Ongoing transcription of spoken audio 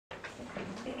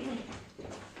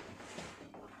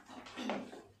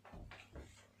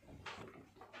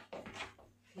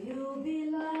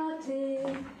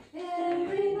Jubilate,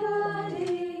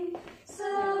 everybody,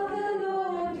 serve the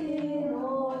Lord in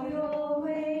all your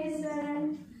ways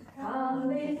and come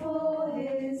before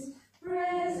His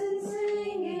presence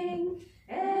singing,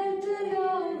 enter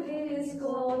your His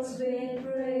courts with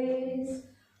praise.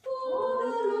 For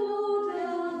the Lord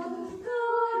our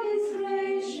God is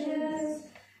gracious,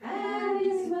 and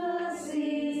His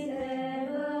mercy is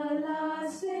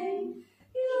everlasting.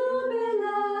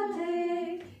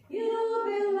 Jubilate,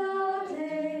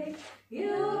 jubilate,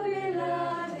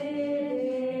 jubilate,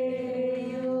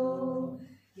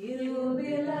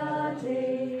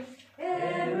 jubilate,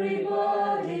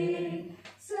 everybody,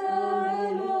 serve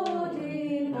the Lord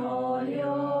in all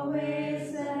your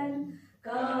ways and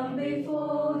come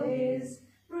before His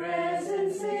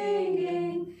presence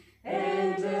singing,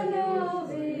 enter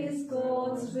His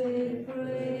courts with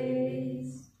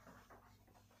praise.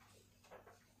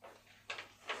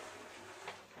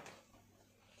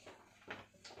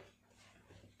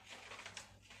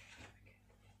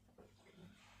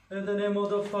 In the name of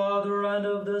the Father, and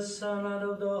of the Son, and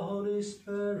of the Holy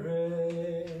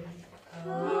Spirit.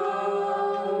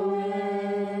 Amen.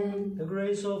 The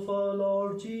grace of our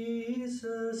Lord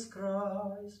Jesus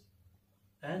Christ,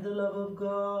 and the love of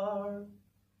God,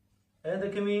 and the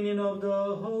communion of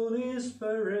the Holy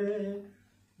Spirit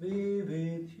be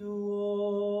with you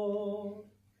all.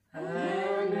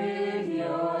 And with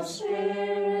your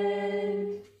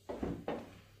spirit.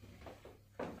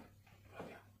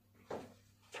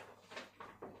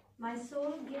 My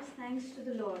soul gives thanks to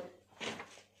the Lord.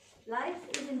 Life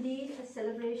is indeed a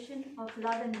celebration of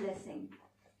love and blessing.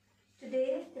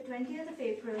 Today, the 20th of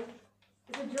April,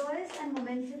 is a joyous and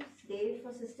momentous day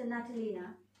for Sister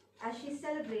Natalina as she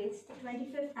celebrates the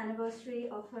 25th anniversary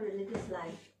of her religious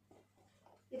life.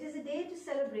 It is a day to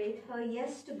celebrate her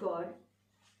yes to God,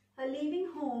 her leaving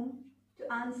home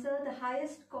to answer the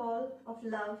highest call of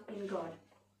love in God,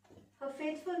 her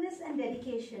faithfulness and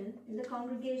dedication in the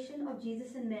congregation of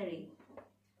Jesus and Mary,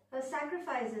 her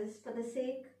sacrifices for the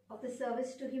sake of the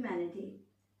service to humanity.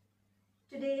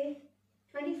 Today,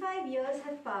 25 years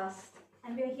have passed,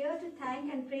 and we are here to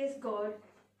thank and praise God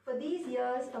for these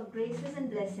years of graces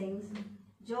and blessings,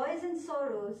 joys and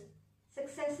sorrows,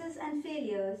 successes and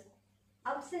failures,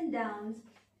 ups and downs,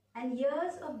 and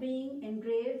years of being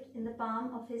engraved in the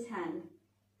palm of His hand.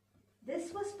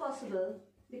 This was possible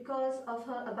because of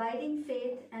her abiding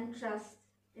faith and trust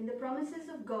in the promises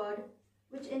of God,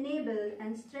 which enabled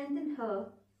and strengthened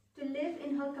her to live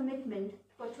in her commitment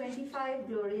for 25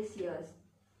 glorious years.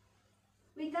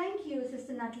 We thank you,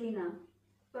 Sister Natalina,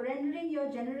 for rendering your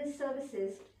generous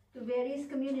services to various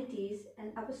communities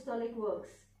and apostolic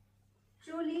works.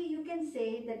 Truly, you can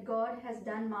say that God has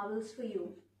done marvels for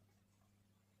you.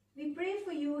 We pray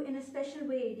for you in a special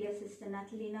way, dear Sister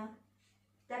Natalina,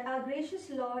 that our gracious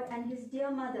Lord and His dear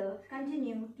Mother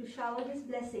continue to shower His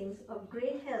blessings of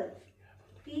great health,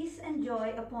 peace and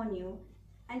joy upon you,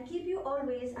 and keep you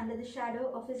always under the shadow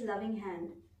of His loving hand.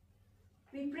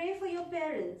 We pray for your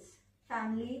parents,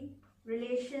 family,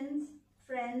 relations,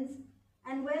 friends,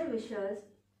 and well-wishers,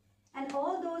 and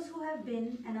all those who have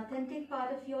been an authentic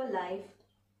part of your life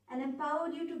and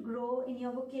empowered you to grow in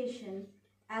your vocation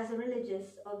as a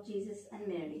religious of Jesus and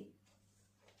Mary.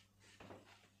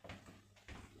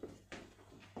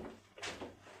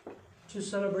 To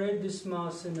celebrate this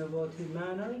Mass in a worthy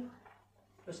manner,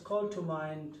 let's call to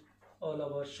mind all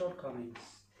our shortcomings.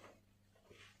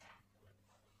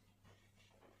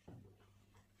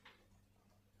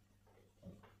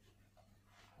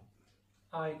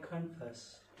 I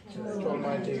confess to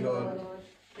Almighty God,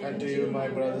 and to you, my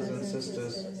brothers and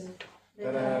sisters,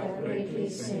 that I have greatly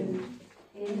sinned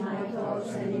in my thoughts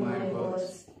and in my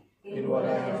words, in what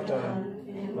I have done,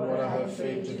 and what I have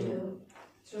failed to do,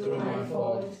 through my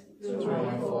fault,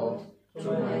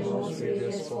 through my most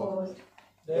grievous fault.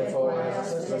 Therefore I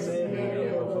ask Blessed Mary,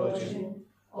 ever Virgin,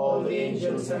 all the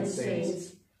angels and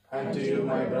saints, and to you,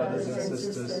 my brothers and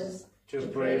sisters, to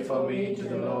pray for me to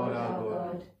the Lord our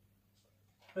God.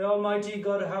 May Almighty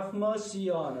God have mercy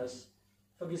on us,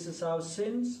 forgive us our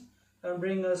sins, and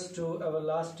bring us to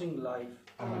everlasting life.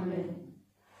 Amen.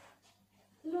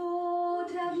 Lord,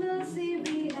 have mercy,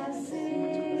 we have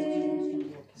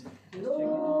sinned.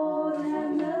 Lord,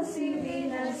 have mercy, we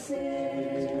have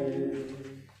sinned.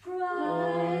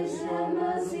 Christ, have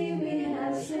mercy, we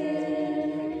have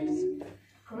sinned.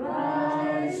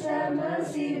 Christ, have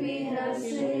mercy, we have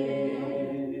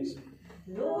sinned.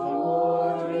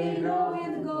 Lord, we know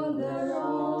we've gone the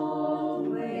wrong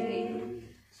way.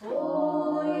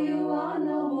 Oh, you are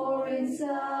no more in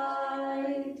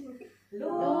sight.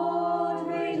 Lord,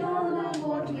 we don't know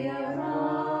what we are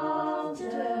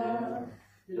after.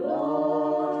 Lord,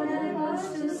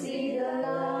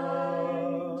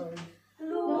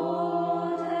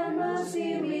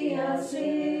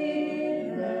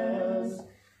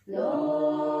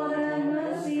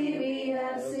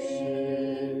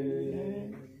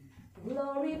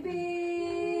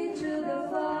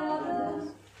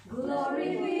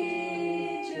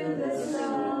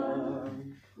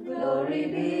 Glory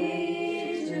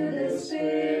be to the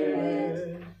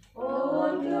Spirit.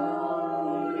 All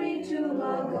glory to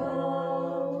our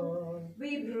God.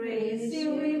 We praise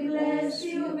you, we bless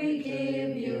you, we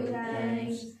give you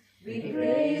thanks. We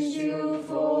praise you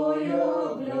for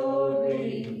your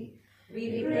glory.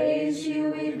 We praise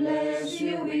you, we bless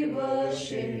you, we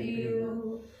worship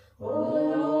you, O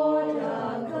Lord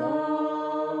our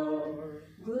God.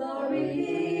 Glory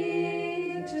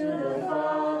be to the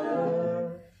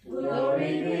Father,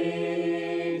 glory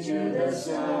be to the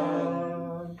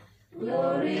Son,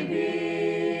 glory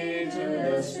be to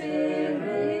the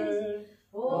Spirit,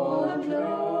 all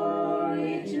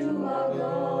glory to our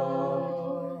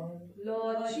God.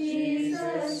 Lord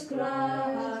Jesus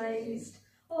Christ,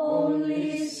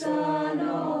 only Son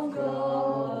of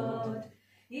God,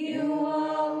 you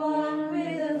are one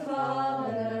with the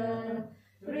Father,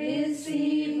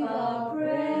 receive our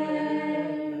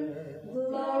prayer.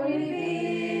 Glory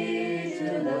be to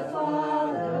the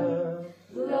Father,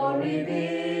 glory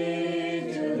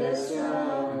be to the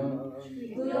Son,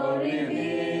 glory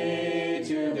be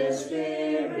to the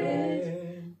Spirit,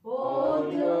 all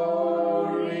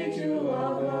glory to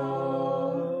our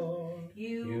God.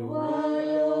 You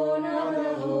alone are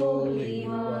the Holy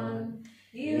One,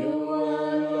 you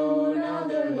alone are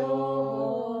the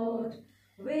Lord,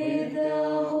 with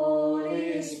the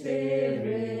Holy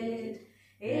Spirit,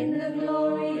 in the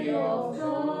glory of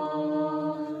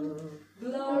God.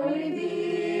 Glory be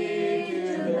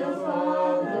to the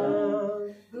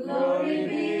Father, glory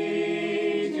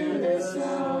be to the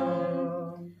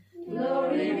Son,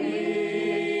 glory be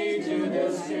to the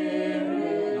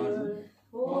Spirit,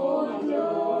 all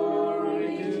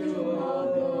glory to our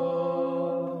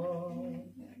God.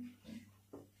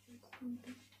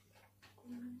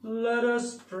 Let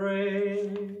us pray.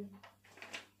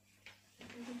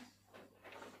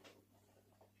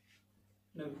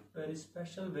 In a very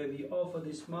special way, we offer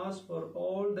this Mass for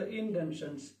all the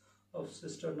intentions of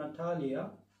Sister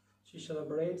Natalina. She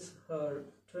celebrates her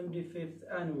 25th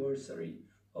anniversary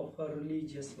of her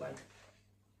religious life.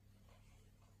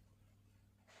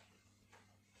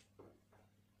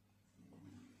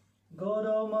 God,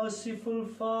 our merciful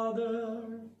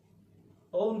Father,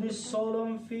 on this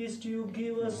solemn feast you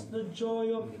give us the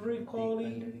joy of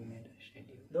recalling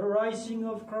the rising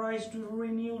of Christ to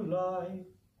renew life.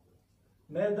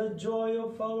 May the joy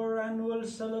of our annual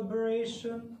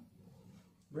celebration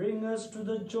bring us to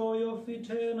the joy of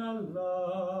eternal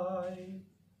life.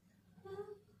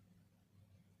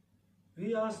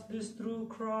 We ask this through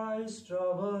Christ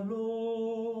our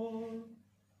Lord.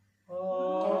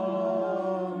 Amen.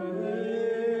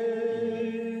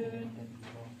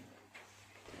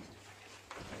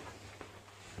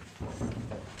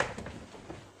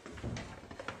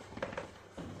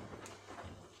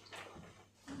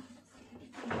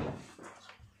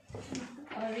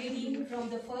 A reading from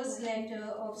the first letter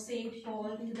of St.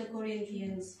 Paul to the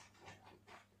Corinthians.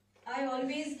 I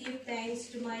always give thanks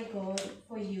to my God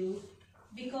for you,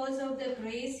 because of the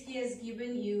grace he has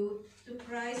given you through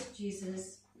Christ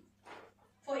Jesus.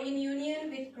 For in union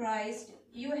with Christ,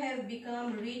 you have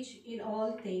become rich in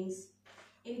all things,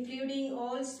 including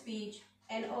all speech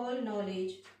and all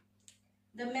knowledge.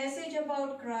 The message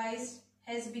about Christ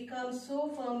has become so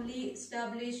firmly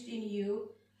established in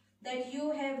you that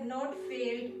you have not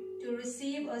failed to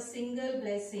receive a single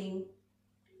blessing.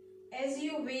 As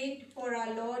you wait for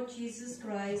our Lord Jesus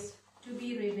Christ to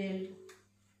be revealed,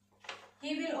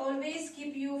 he will always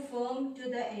keep you firm to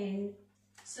the end,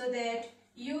 so that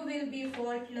you will be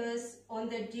faultless on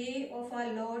the day of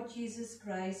our Lord Jesus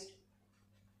Christ.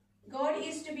 God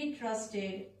is to be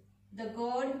trusted, the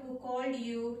God who called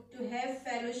you to have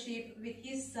fellowship with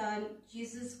his Son,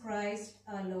 Jesus Christ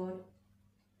our Lord.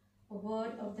 A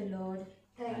word of the Lord.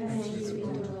 Thanks be to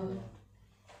God.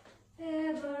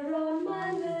 Ever on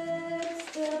my lips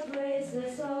the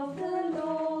praises of the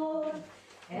Lord,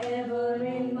 ever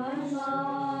in my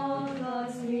mouth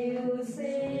God's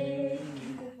music.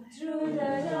 Through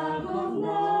the dark of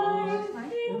night,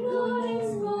 in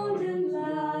morning's golden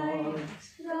light,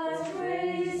 God's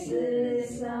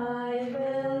praises I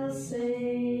will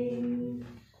sing.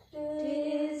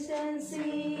 Taste and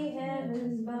see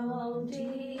heaven's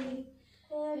bounty,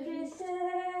 every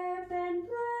step and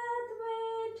breath we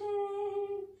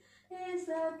take is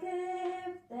a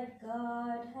gift that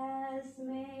God has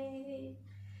made.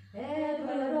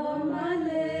 Ever on my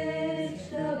lips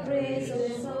the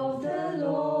praises of the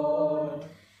Lord,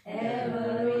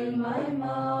 ever in my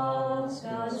mouth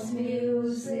God's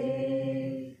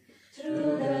music.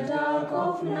 Through the dark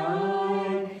of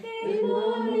night, in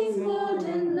morning's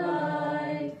golden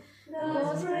light,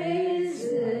 God's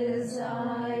praises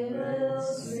I will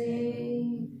sing.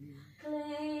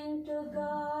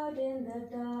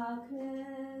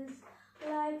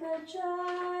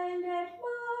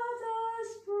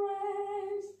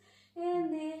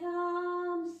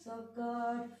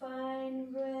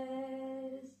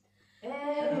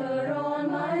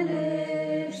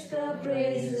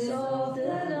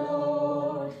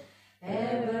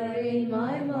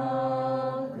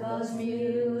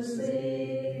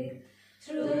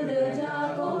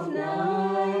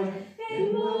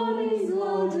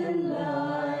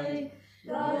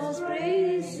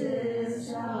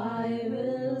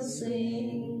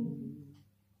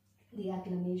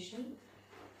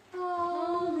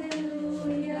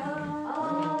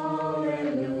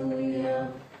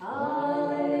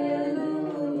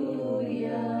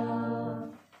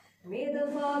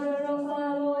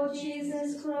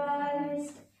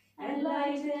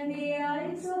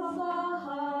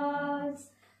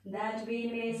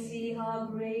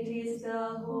 the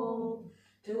hope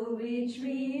to which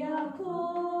we are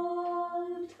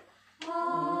called.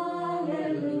 Hallelujah,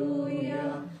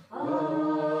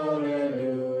 hallelujah,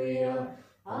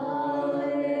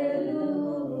 hallelujah.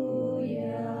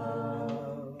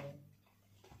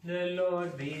 The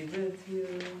Lord be with you.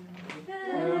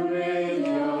 And with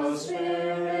your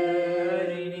spirit.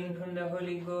 A reading from the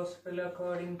Holy Gospel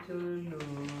according to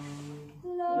Luke.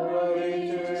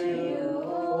 Glory to you,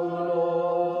 O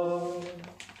Lord.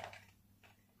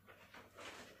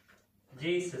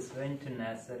 Jesus went to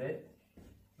Nazareth,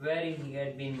 where he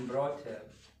had been brought up,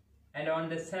 and on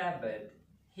the Sabbath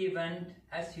he went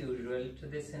as usual to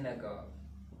the synagogue.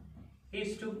 He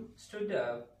stood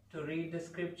up to read the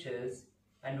scriptures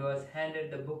and was handed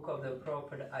the book of the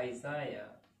prophet Isaiah.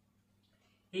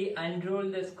 He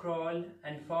unrolled the scroll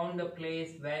and found the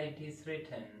place where it is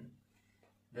written,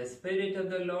 "The Spirit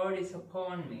of the Lord is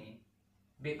upon me,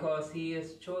 because he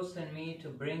has chosen me to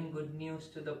bring good news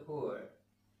to the poor.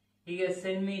 He has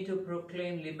sent me to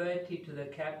proclaim liberty to the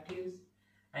captives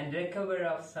and recovery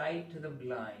of sight to the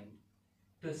blind,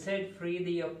 to set free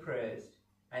the oppressed,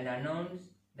 and announce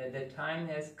that the time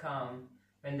has come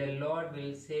when the Lord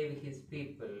will save his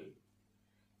people."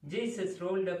 Jesus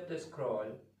rolled up the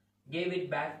scroll, gave it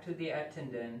back to the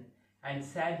attendant, and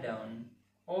sat down.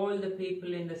 All the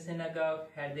people in the synagogue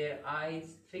had their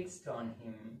eyes fixed on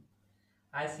him.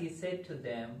 As he said to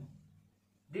them,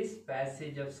 "This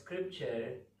passage of scripture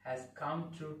has come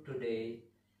true today,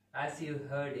 as you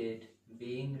heard it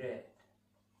being read."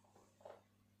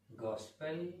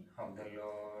 Gospel of the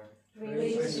Lord.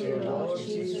 Praise to you, Lord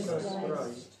Jesus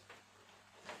Christ.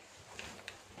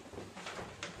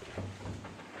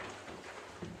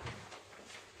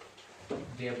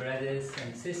 Dear brothers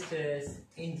and sisters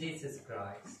in Jesus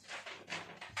Christ,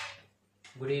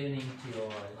 good evening to you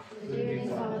all. Good evening,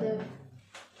 Father.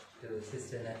 To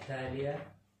Sister Natalia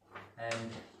and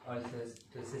also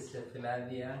to Sister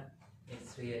Flavia,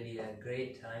 it's really a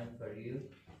great time for you.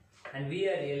 And we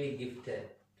are really gifted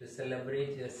to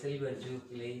celebrate your Silver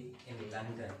Jubilee in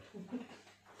London.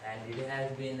 And it has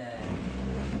been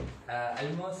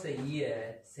almost a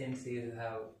year since you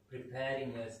have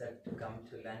preparing yourself to come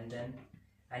to London.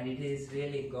 And it is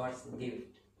really God's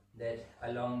gift that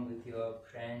along with your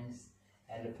friends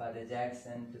and Father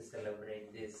Jackson to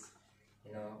celebrate this,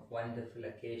 wonderful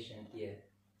occasion here.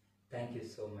 Thank you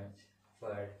so much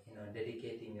for,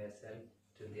 dedicating yourself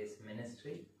to this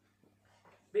ministry.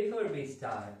 Before we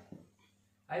start,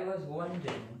 I was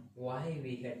wondering why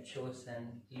we had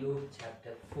chosen Luke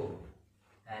chapter 4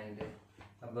 and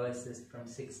verses from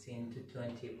 16 to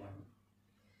 21.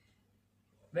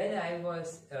 When I was,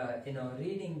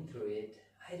 reading through it,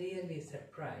 I really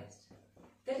surprised.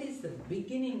 That is the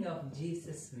beginning of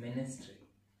Jesus' ministry.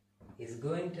 He's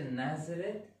going to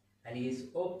Nazareth and he is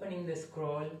opening the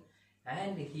scroll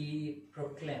and he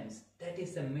proclaims. That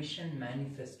is a mission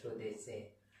manifesto, they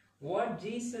say. What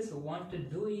Jesus wanted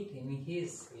to do it in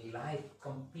his life,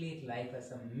 complete life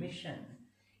as a mission,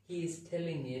 he is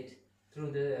telling it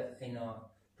through the,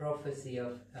 prophecy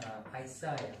of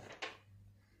Isaiah.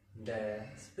 The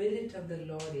Spirit of the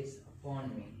Lord is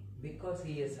upon me because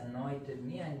he has anointed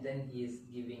me, and then he is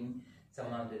giving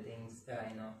some of the things,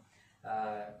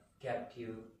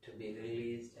 captive to be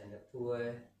released and the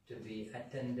poor to be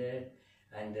attended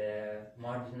and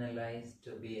marginalized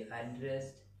to be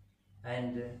addressed,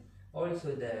 and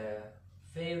also the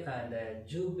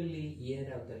Jubilee year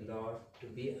of the Lord to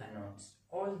be announced.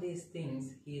 All these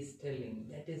things he is telling,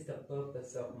 that is the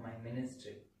purpose of my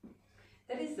ministry.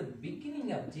 That is the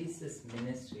beginning of Jesus'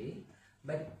 ministry.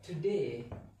 But today,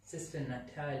 Sister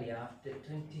Natalia, after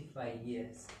 25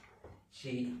 years,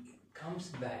 she comes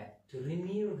back to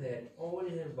renew all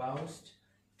her vows,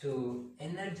 to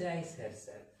energize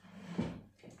herself.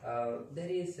 There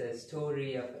is a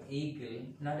story of eagle,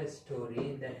 not a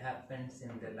story that happens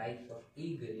in the life of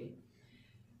eagle.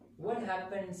 What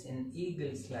happens in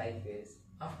eagle's life is,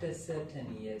 after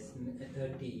certain years,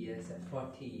 30 years or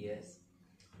 40 years,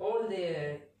 all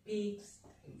their peaks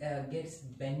gets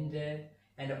bended,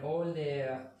 and all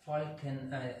their falcon,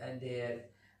 their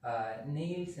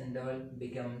nails and all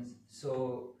becomes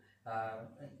so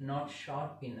not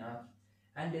sharp enough,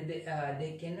 and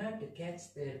they cannot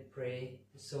catch their prey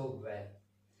so well,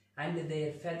 and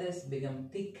their feathers become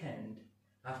thickened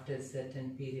after a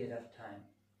certain period of time,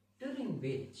 during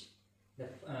which the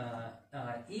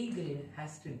eagle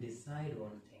has to decide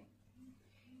one thing: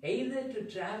 either to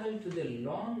travel to the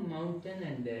long mountain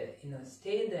and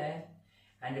stay there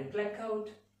and pluck out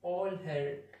all her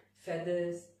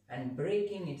feathers and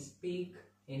breaking its beak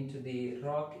into the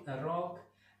rock,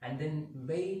 and then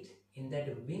wait in that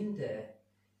winter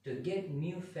to get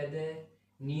new feather,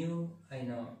 new,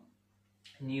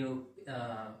 new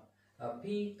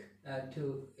peak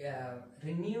to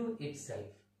renew itself.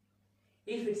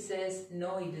 If it says,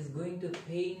 no, it is going to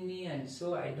pain me and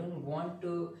so I don't want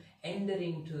to enter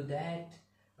into that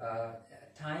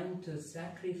time to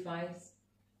sacrifice,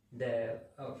 the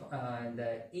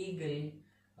eagle,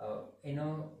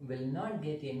 will not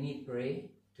get any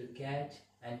prey to catch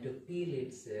and to peel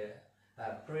its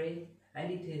prey,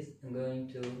 and it is going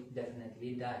to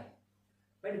definitely die.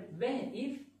 But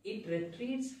if it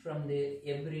retreats from the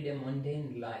everyday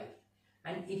mundane life,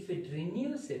 and if it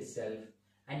renews itself,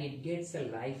 and it gets a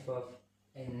life of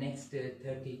next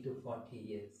 30 to 40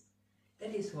 years,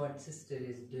 that is what sister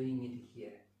is doing it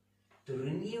here. To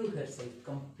renew herself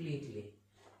completely,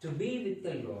 to be with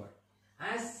the Lord,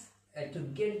 as to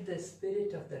get the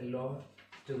Spirit of the Lord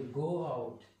to go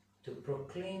out, to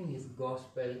proclaim His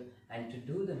gospel and to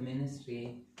do the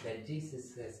ministry that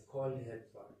Jesus has called her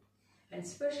for. And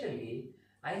especially,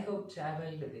 I have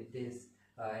traveled with this,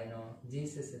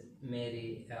 Jesus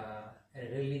Mary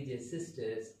religious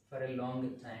sisters for a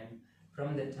longer time,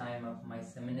 from the time of my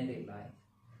seminary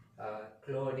life.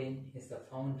 Claudine is the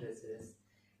foundress,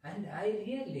 and I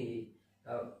really,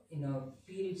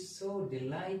 feel so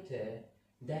delighted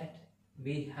that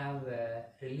we have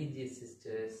religious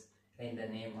sisters in the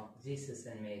name of Jesus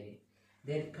and Mary.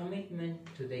 Their commitment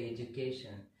to the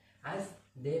education, as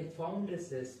their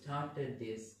foundresses started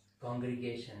this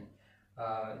congregation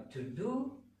to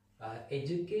do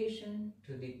education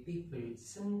to the people,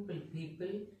 simple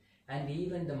people, and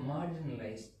even the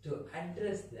marginalized, to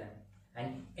address them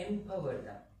and empower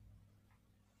them.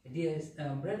 Dear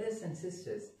brothers and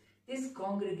sisters, this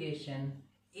congregation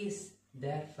is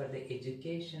there for the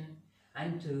education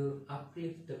and to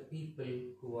uplift the people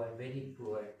who are very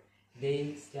poor.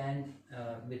 They stand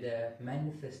with a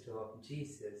manifesto of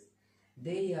Jesus.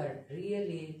 They are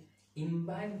really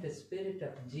imbibe the spirit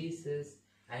of Jesus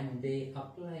and they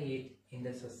apply it in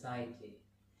the society.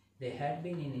 They had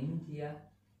been in India,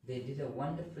 they did a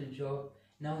wonderful job.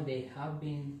 Now they have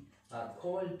been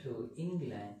called to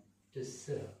England to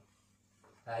serve.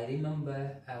 I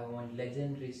remember one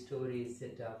legendary story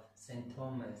set of St.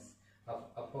 Thomas of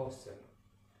Apostle.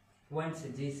 Once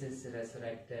Jesus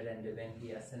resurrected, and when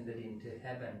he ascended into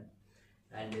heaven,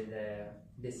 and the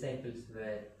disciples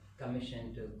were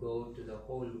commissioned to go to the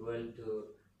whole world to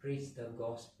preach the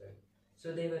gospel.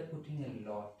 So they were putting a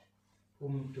lot,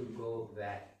 whom to go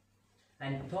where.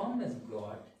 And Thomas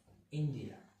got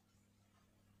India.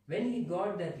 When he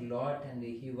got that lot and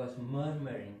he was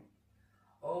murmuring,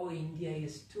 oh, India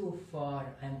is too far,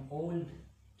 I'm old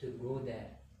to go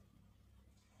there.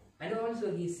 And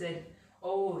also he said,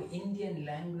 oh, Indian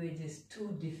language is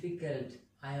too difficult,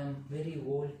 I am very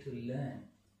old to learn.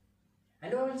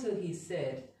 And also he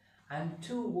said, I'm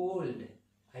too old,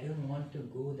 I don't want to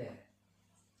go there.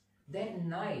 That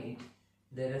night,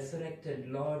 the resurrected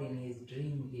Lord in his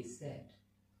dream, he said,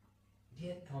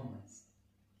 dear Thomas,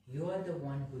 you are the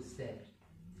one who said,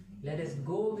 let us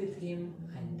go with him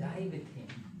and die with him.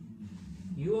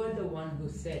 You are the one who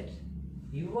said,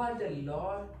 you are the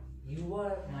Lord, you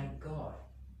are my God.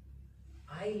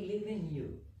 I live in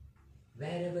you.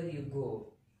 Wherever you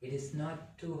go, it is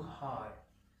not too hard.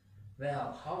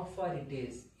 Well, how far it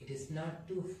is not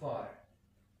too far.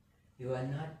 You are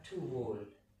not too old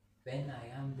when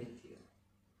I am with you.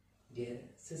 Dear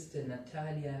Sister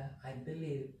Natalina, I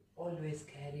believe, always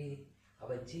carry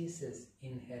our Jesus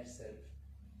in herself.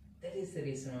 That is the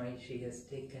reason why she has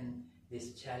taken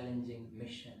this challenging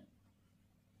mission.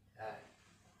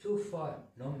 Too far,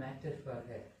 no matter for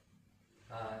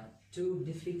her. Too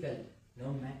difficult,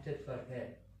 no matter for her.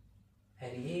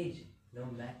 Her age, no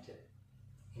matter.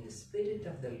 In the Spirit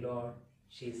of the Lord,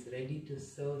 she is ready to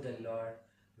serve the Lord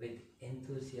with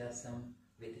enthusiasm,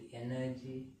 with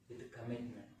energy, with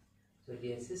commitment. So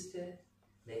dear sister,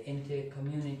 the entire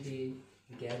community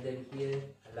gathered here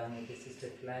along with the Sister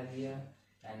Flavia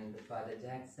and Father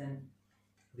Jackson,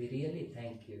 we really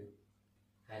thank you.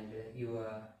 And your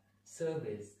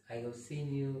service, I have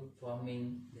seen you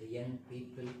forming the young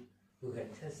people who had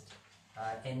just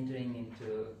entering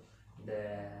into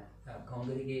the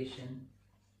congregation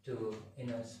to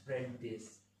spread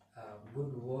this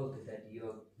good work that you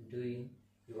are doing.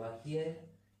 You are here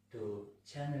to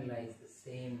channelize the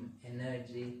same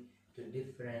energy to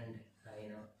different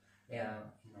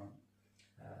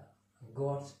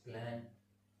God's plan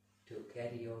to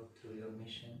carry out through your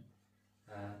mission.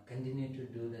 Continue to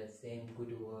do the same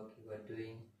good work you are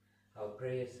doing. Our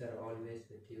prayers are always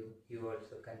with you. You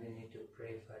also continue to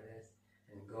pray for us,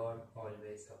 and God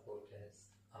always support us.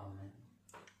 Amen.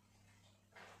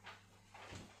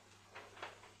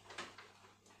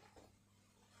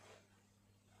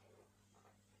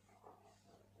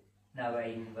 Now I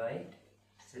invite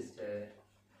Sister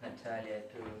Natalia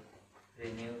to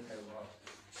renew her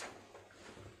vows.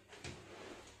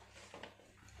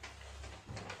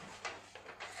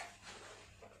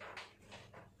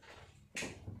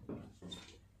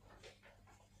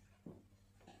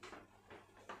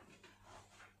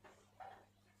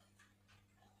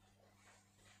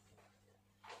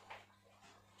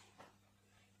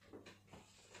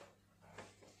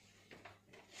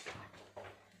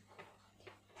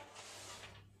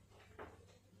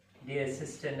 Dear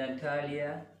Sister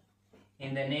Natalia,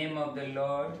 in the name of the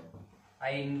Lord, I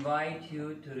invite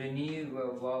you to renew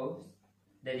your vows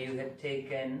that you have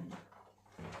taken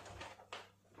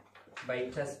by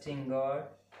trusting God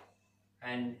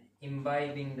and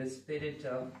imbibing the spirit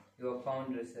of your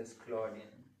foundress Claudine.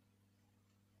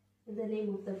 In the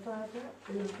name of the Father,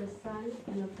 and of the Son,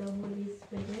 and of the Holy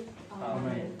Spirit.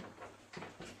 Amen.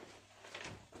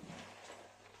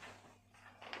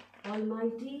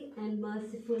 Almighty and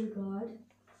merciful God,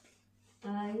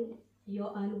 I,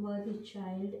 your unworthy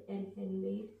child and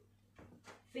handmaid,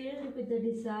 filled with the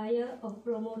desire of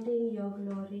promoting your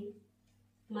glory,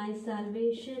 my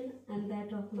salvation and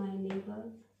that of my neighbor,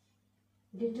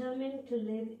 determined to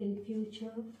live in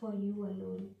future for you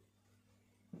alone,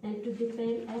 and to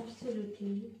depend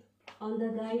absolutely on the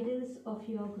guidance of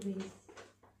your grace,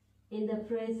 in the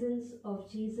presence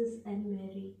of Jesus and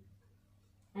Mary,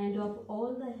 and of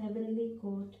all the heavenly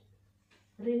court,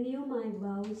 renew my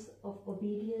vows of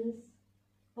obedience,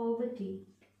 poverty,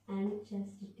 and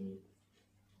chastity,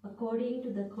 according to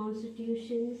the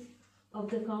constitutions of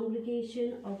the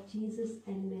Congregation of Jesus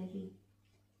and Mary.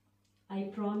 I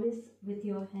promise, with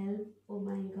your help, O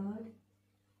my God,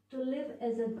 to live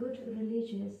as a good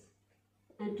religious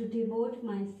and to devote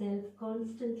myself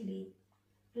constantly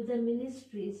to the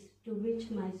ministries to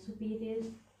which my superiors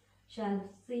shall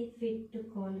see fit to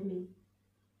call me,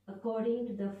 according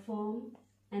to the form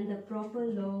and the proper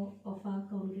law of our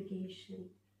congregation.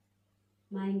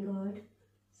 My God,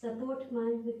 support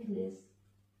my weakness,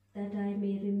 that I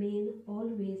may remain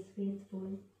always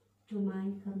faithful to my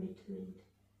commitment.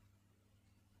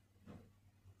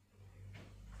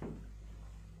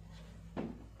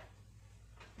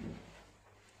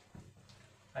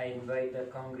 I invite the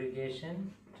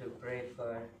congregation to pray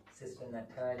for Sister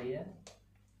Natalia,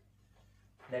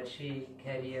 that she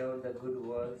carry out the good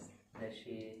works that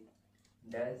she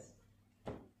does,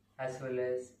 as well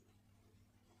as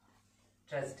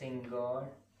trusting God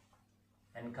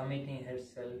and committing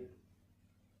herself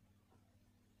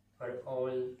for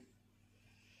all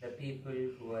the people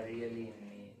who are really in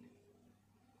need.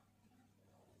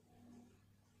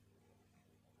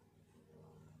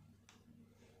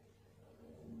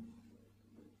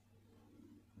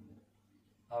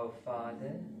 Our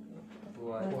Father,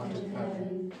 who art in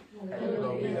heaven,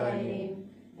 hallowed be thy name.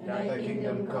 thy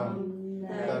kingdom come,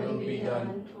 thy will be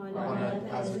done, on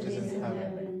earth as it is in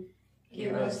heaven.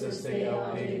 Give us this day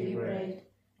our daily bread,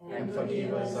 and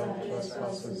forgive us our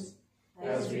trespasses,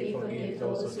 as we forgive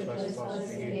those who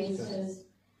trespass against us.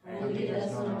 And lead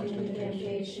us not into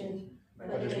temptation,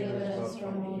 but deliver us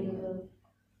from evil.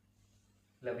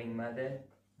 Loving Mother,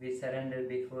 we surrender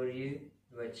before you,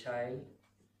 your child,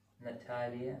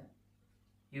 Natalia.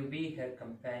 You be her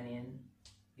companion,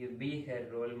 you be her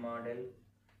role model,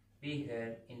 be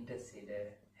her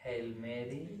interceder. Hail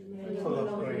Mary, Full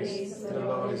of grace, the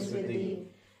Lord is with thee.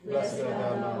 Blessed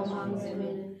art thou amongst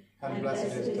women, and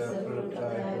blessed is the fruit of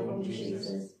thy womb,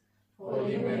 Jesus.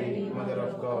 Holy Mary, Mother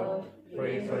of God,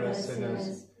 pray for us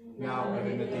sinners, now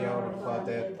and in the hour of our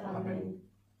death. Amen.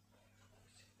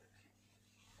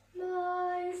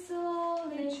 My soul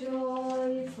is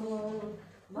joyful,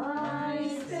 my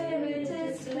spirit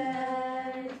is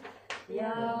glad.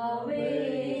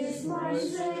 Yahweh is my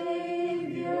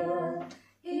Savior,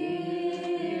 He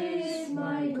is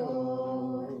my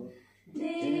God.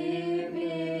 Deep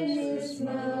is His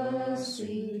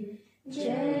mercy,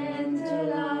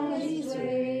 gentle are His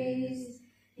ways.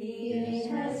 He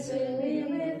has filled me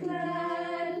with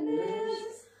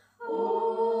gladness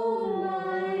all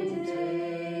my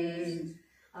days.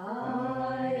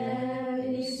 I am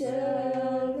His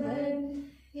servant,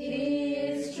 He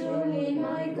is truly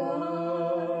my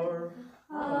God.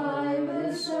 I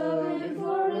will serve Him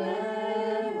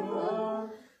forever.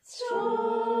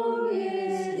 Strong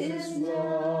is His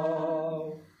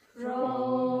love.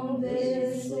 From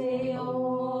this day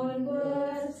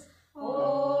onwards,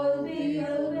 all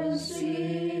people will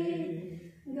see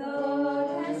God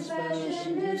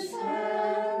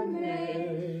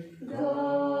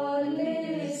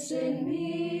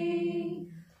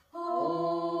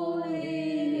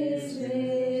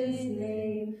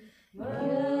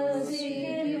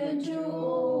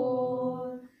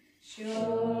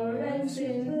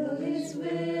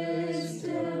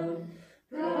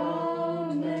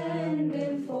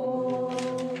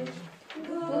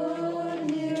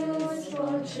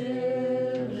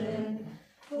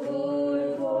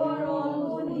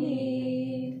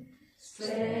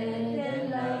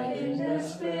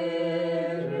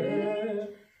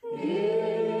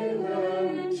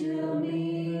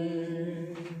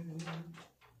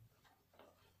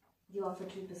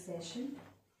session.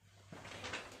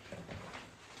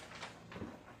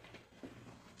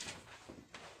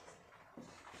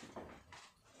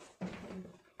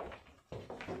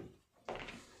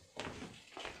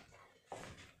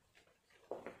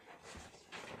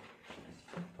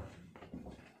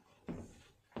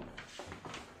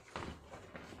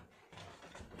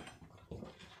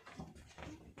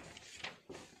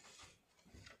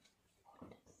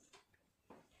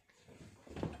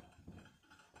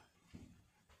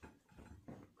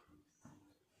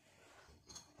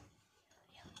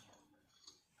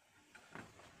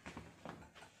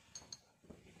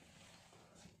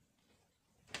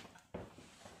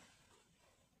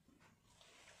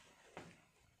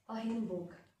 A hymn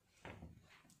book.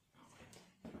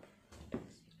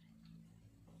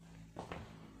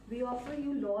 We offer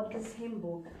you, Lord, this hymn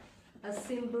book, a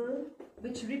symbol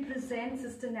which represents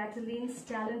Sister Natalina's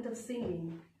talent of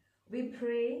singing. We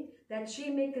pray that she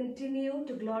may continue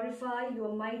to glorify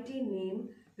your mighty name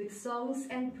with songs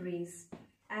and praise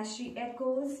as she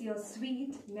echoes your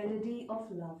sweet melody of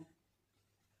love.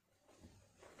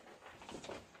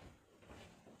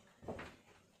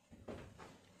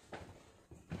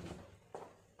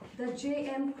 The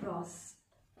JM Cross.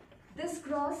 This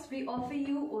cross we offer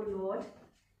you, O Lord,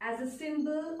 as a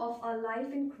symbol of our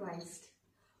life in Christ.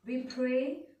 We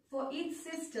pray for each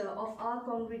sister of our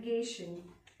congregation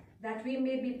that we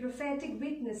may be prophetic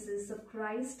witnesses of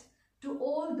Christ to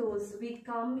all those we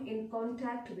come in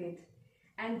contact with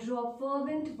and draw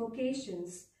fervent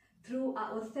vocations through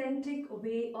our authentic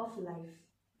way of life.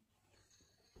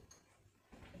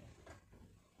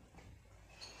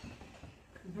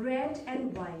 Bread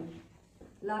and wine.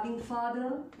 Loving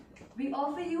Father, we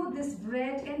offer you this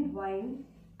bread and wine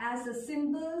as a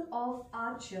symbol of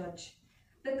our church,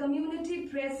 the community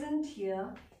present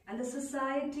here, and the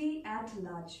society at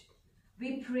large.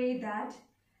 We pray that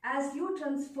as you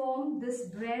transform this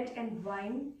bread and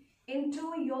wine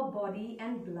into your body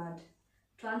and blood,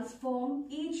 transform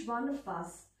each one of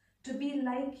us to be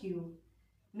like you.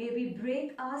 May we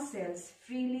break ourselves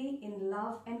freely in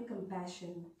love and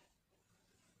compassion.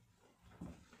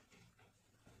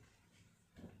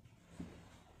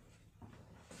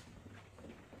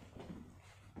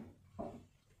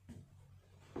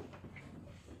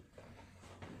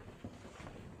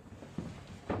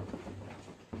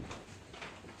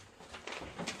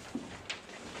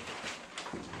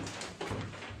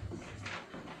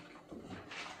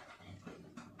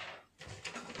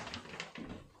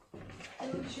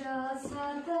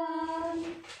 Satan,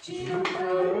 cium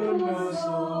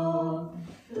permoso,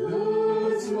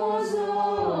 luz mozo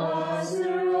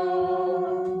azro,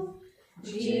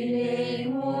 cine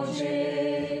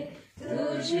moje,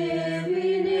 tuje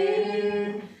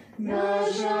vine,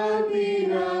 nasha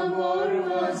pina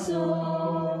borvaso,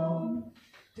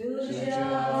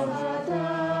 tuja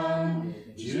Satan,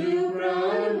 cium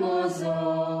permoso,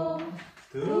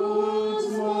 luz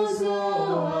mozo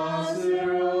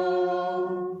azro.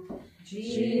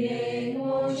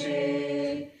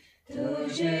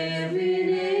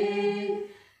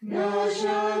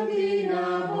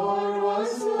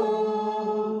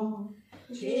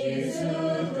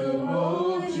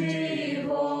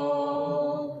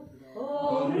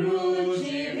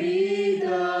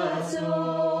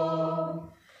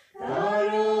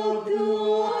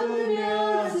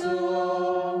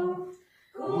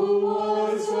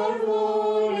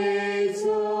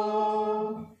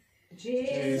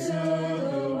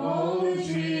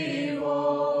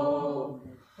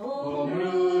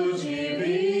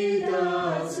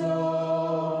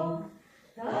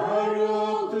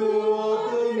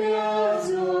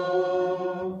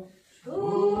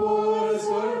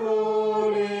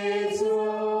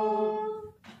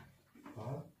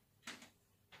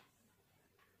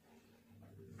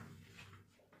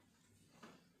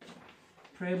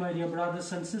 Pray, my dear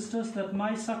brothers and sisters, that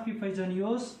my sacrifice and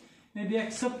yours may be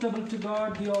acceptable to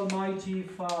God, the Almighty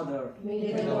Father.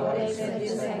 May the Lord accept the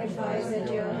sacrifice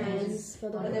at your hands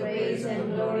for the praise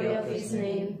and glory of his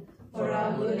name, for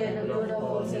our good and the good of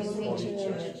all his holy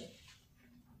church.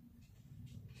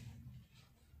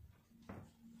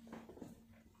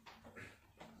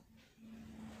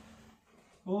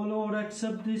 O Lord,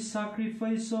 accept this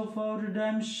sacrifice of our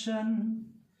redemption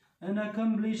and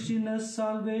accomplish in us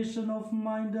salvation of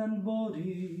mind and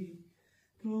body,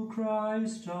 through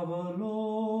Christ our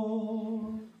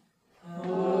Lord.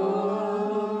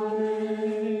 Amen.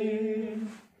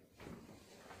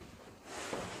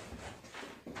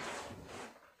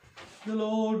 The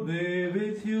Lord be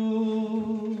with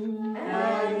you.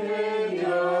 And with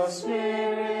your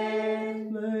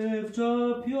spirit. Lift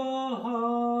up your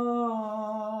hearts.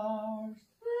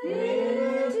 We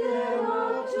lift them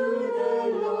up to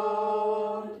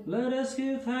us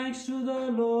give thanks to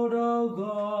the Lord our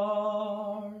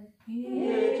God.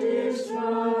 It is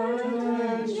right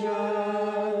and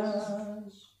just.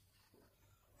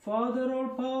 Father,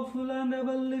 all-powerful and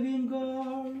ever-living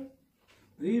God,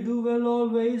 we do well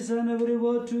always and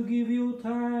everywhere to give you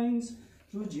thanks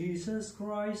through Jesus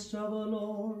Christ our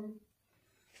Lord.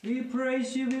 We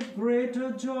praise you with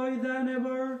greater joy than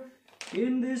ever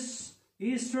in this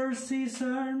Easter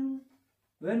season,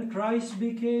 when Christ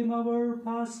became our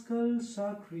Paschal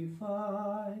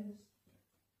sacrifice.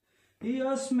 He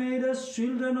has made us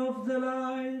children of the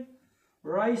light,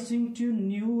 rising to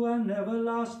new and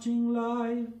everlasting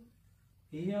life.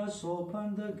 He has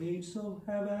opened the gates of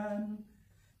heaven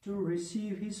to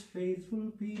receive his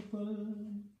faithful people.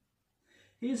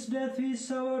 His death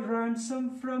is our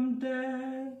ransom from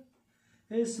death.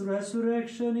 His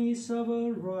resurrection is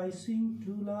our rising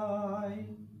to life.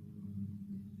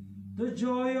 The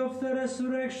joy of the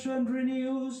resurrection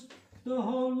renews the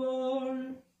whole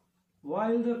world,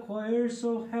 while the choirs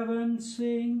of heaven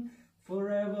sing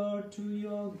forever to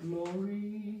your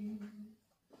glory.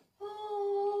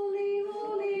 Holy,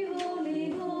 holy, holy,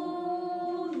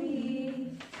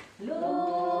 holy,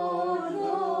 Lord,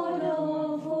 Lord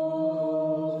of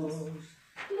hosts.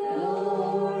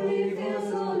 Glory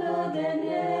fills all earth and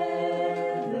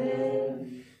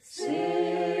heaven.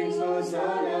 Sing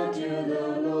Hosanna to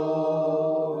the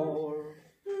Lord.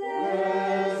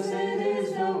 Blessed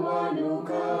is the one who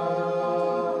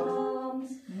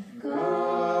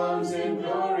comes in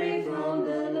glory from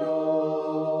the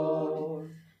Lord.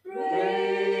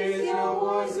 Raise your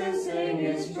voice and sing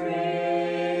his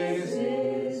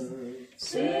praises.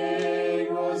 Sing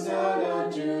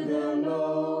Hosanna to the Lord.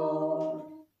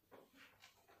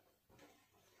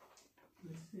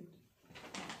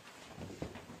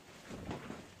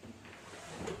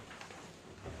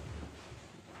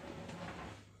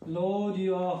 Lord,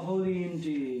 you are holy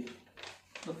indeed,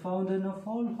 the fountain of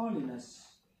all holiness.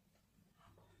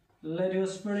 Let your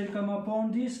Spirit come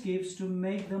upon these gifts to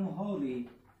make them holy,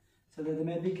 so that they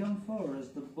may become for us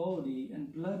the body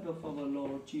and blood of our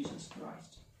Lord Jesus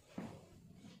Christ.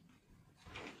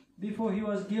 Before he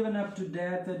was given up to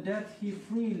death, the death he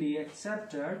freely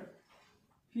accepted,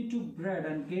 he took bread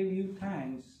and gave you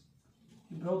thanks.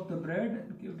 He broke the bread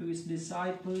and gave to his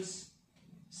disciples,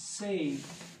 saying,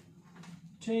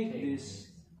 "Take this,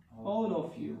 all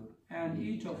of you, and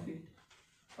eat of it,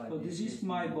 for this is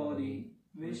my body,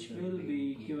 which will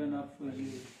be given up for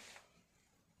you."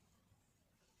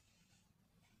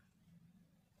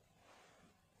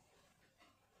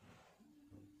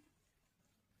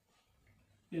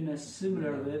 In a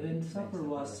similar way, when supper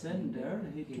was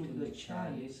ended, he took the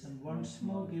chalice, and once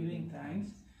more giving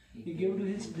thanks, he gave to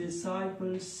his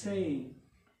disciples, saying,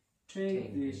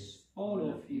 "Take this, all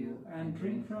of you, and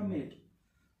drink from it,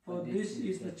 for this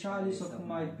is the chalice of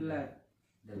my blood,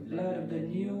 the blood of the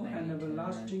new and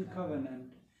everlasting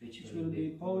covenant, which will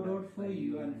be poured out for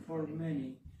you and for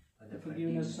many, for the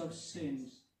forgiveness of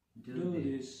sins. Do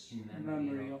this in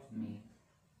memory of me."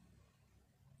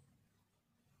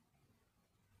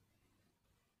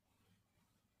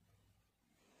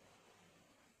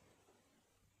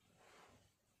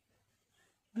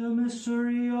 The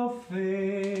mystery of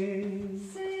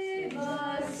faith. Save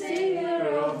us, Savior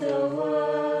of the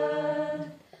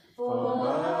world, for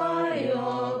by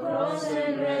your cross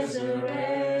and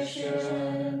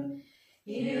resurrection,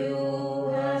 you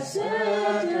have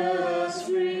set us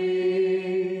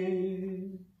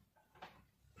free.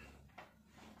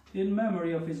 In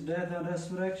memory of his death and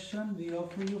resurrection, we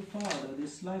offer you, Father,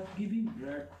 this life-giving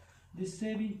bread, this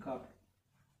saving cup.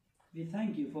 We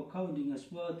thank you for counting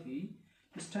us worthy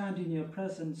to stand in your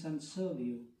presence and serve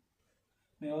you.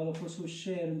 May all of us who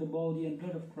share in the body and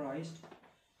blood of Christ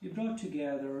be brought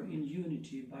together in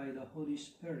unity by the Holy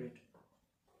Spirit.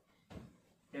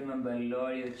 Remember,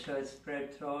 Lord, your church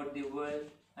spread throughout the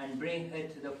world and bring her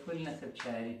to the fullness of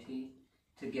charity,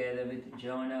 together with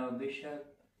John our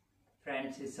Bishop,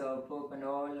 Francis our Pope, and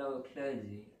all our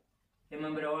clergy.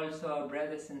 Remember also our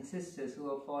brothers and sisters who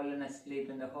have fallen asleep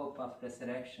in the hope of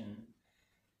resurrection.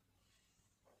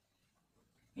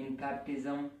 In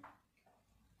baptism,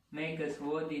 make us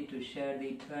worthy to share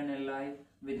the eternal life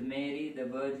with Mary, the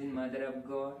Virgin Mother of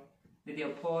God, with the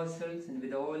apostles and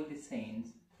with all the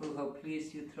saints who have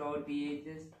pleased you throughout the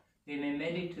ages. We may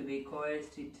merit to be heirs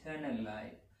to eternal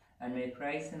life, and may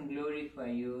praise and glorify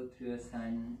you through your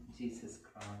Son, Jesus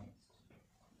Christ.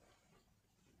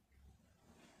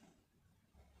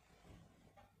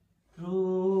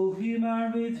 Through him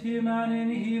and with him and in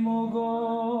him, O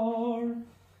God,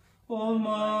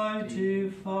 Almighty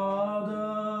Father,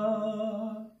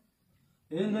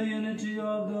 in the unity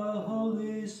of the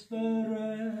Holy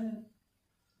Spirit,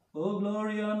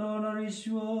 glory and honor is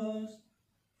yours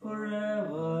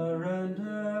forever and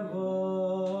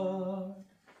ever.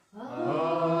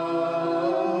 Amen.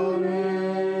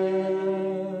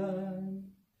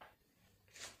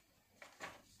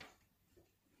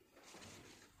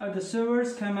 At the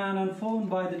server's command and formed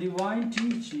by the divine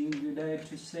teaching, we dare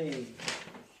to say,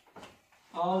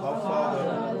 Our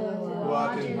Father, who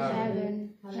art in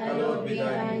heaven, hallowed be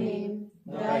thy name.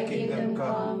 Thy kingdom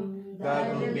come,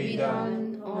 thy will be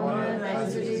done, on earth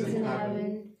as it is in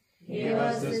heaven. Give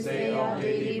us this day our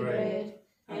daily bread,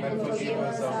 and forgive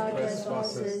us our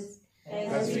trespasses,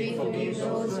 as we forgive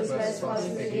those who trespass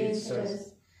against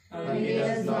us. And lead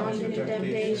us not into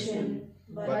temptation,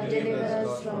 but deliver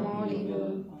us from all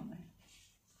evil.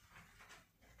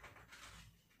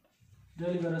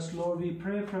 Deliver us, Lord, we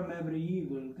pray, from every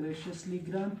evil. Graciously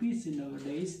grant peace in our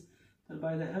days, that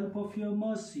by the help of your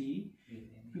mercy,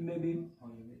 we may be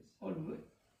always.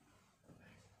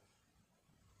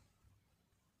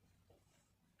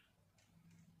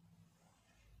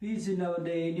 Peace in our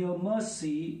day. In your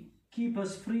mercy, keep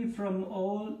us free from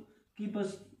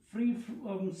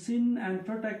sin and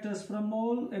protect us from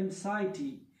all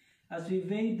anxiety, as we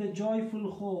wait the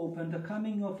joyful hope and the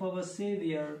coming of our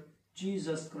Savior,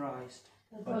 Jesus Christ.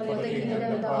 For the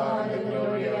kingdom, the power, and the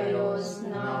glory are yours,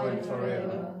 now and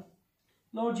forever.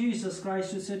 Lord Jesus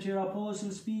Christ, you said to your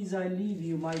apostles, peace I leave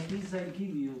you, my peace I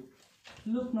give you.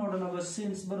 Look not on our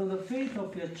sins, but on the faith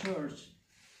of your church,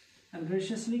 and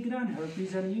graciously grant her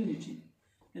peace and unity,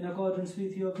 in accordance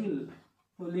with your will,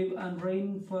 who live and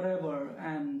reign forever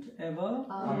and ever.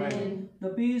 Amen. The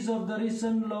peace of the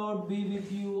risen Lord be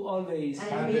with you always.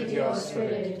 And with your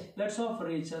spirit. Let's offer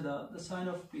each other the sign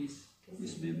of peace.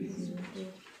 Peace be with you.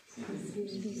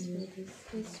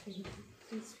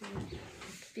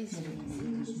 This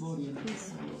body and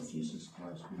blood of Jesus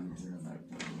Christ, we need to back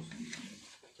to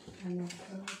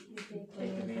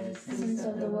Sins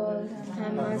of the world,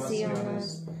 have mercy on us.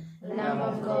 Lamb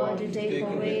of God, you take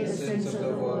away the sins of the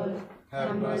world,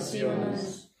 have mercy on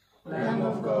us. Lamb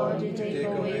of God, you take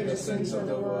away the sins of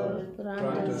the world,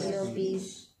 grant us your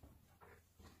peace.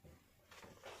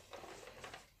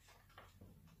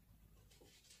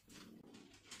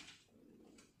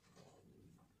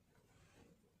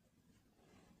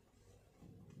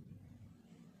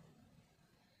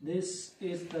 This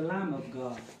is the Lamb of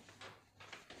God,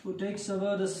 who takes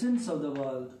away the sins of the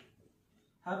world.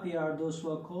 Happy are those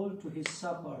who are called to his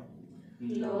supper.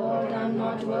 Lord, I am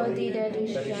not worthy that you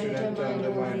should enter my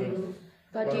dwelling,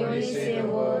 but you only say a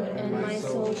word, and my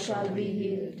soul shall be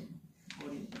healed.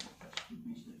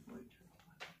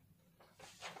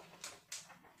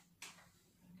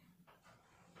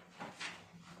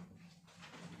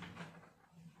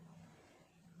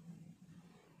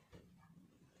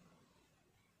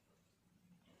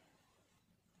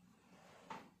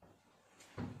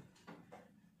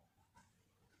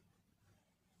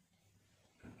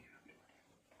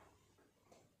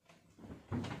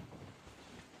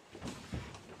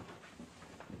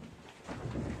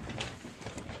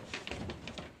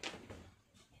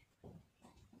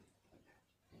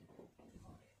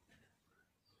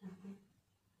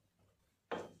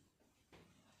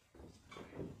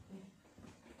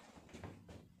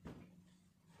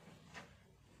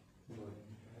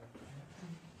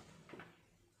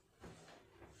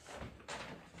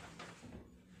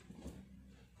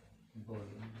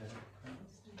 Body and blood of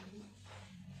Christ.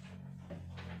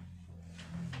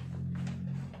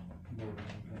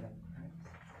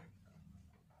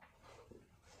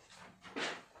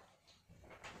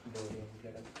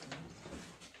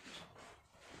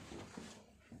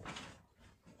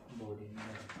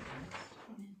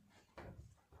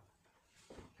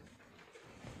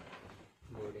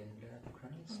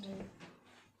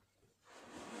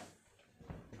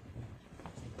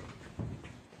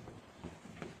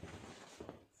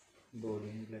 Body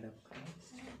and blood of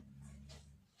Christ.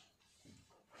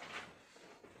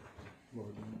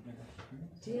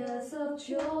 Tears of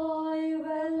joy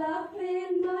well up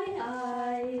in my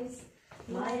eyes.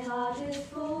 My heart is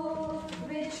full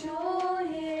with joy,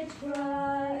 it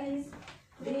cries.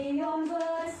 Beyond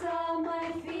words are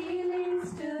my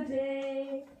feelings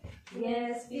today.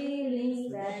 Yes,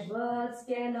 feelings that words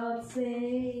cannot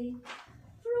say.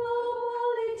 From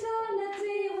all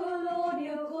eternity, oh Lord,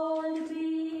 you called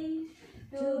me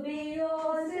to be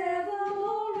yours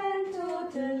evermore and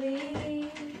totally.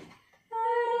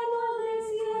 And all these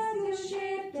years you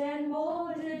shaped and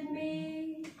molded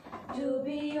me to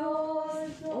be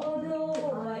yours,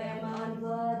 although I am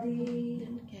unworthy.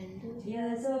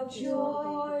 Tears of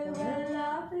joy well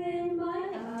up in my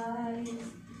eyes.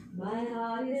 My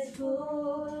heart is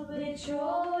full with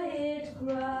joy, it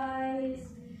cries.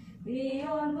 Beyond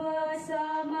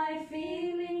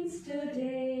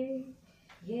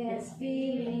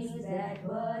feelings that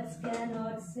words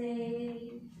cannot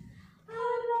say.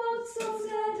 I'm not so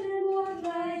certain what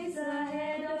lies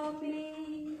ahead of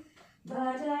me,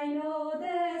 but I know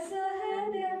there's a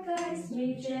hand that guides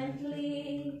me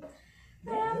gently.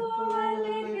 Therefore I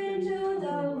leap into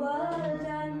the world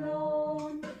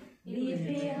unknown, leave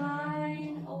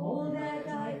behind all that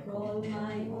I call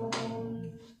my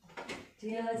own.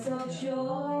 Tears of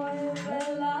joy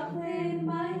well up in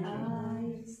my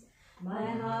eyes, my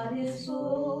heart is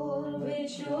full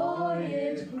with joy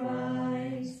it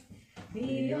cries.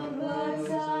 Beyond words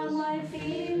are my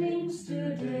feelings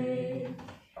today,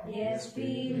 yes,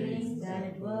 feelings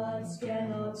that words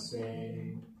cannot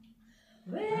say.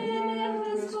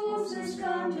 Whenever forces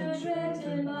come to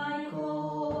threaten my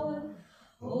call,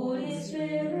 Holy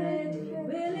Spirit,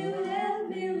 will you help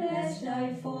me lest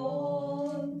I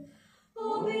fall?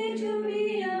 Oh, be to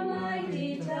me a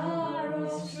mighty tower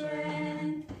of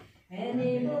strength,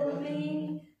 enable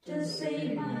me to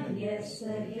say my yes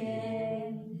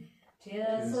again.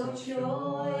 Tears of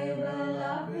joy well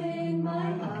up in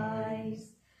my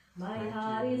eyes, my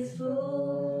heart is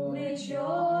full with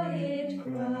joy it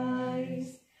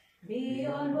cries.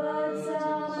 Beyond words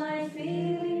are my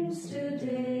feelings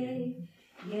today,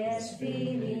 yes,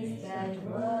 feelings that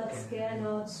words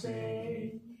cannot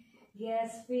say.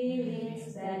 Yes,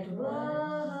 feelings that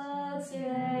words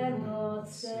cannot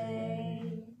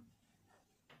say.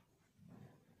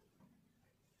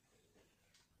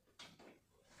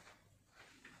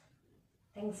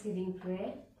 Thanksgiving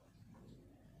prayer.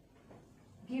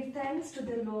 Give thanks to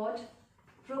the Lord,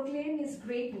 proclaim His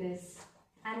greatness,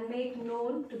 and make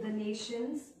known to the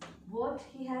nations what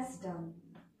He has done.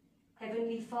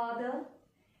 Heavenly Father,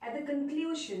 at the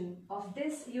conclusion of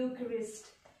this Eucharist,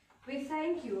 we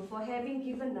thank you for having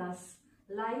given us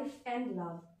life and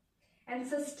love, and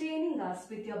sustaining us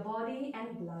with your body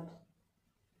and blood.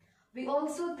 We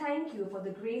also thank you for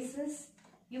the graces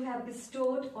you have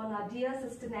bestowed on our dear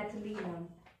Sister Natalina.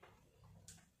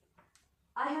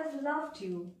 I have loved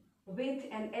you with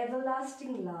an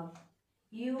everlasting love.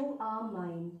 You are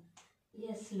mine.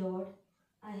 Yes, Lord,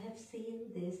 I have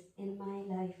seen this in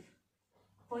my life.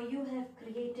 For you have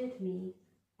created me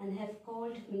and have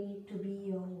called me to be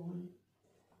your own.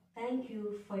 Thank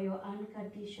you for your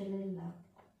unconditional love.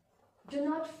 Do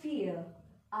not fear,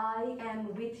 I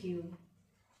am with you.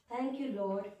 Thank you,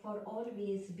 Lord, for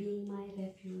always being my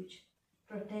refuge,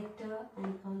 protector,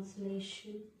 and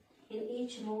consolation in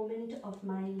each moment of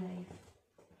my life.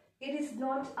 It is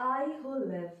not I who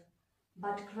live,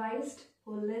 but Christ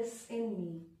who lives in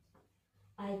me.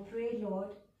 I pray,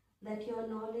 Lord, that your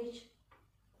knowledge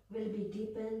will be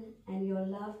deepened and your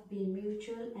love be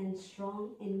mutual and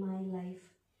strong in my life,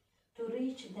 to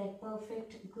reach that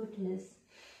perfect goodness,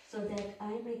 so that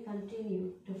I may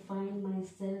continue to find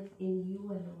myself in you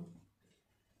alone.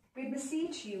 We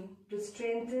beseech you to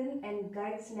strengthen and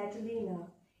guide Natalina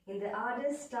in the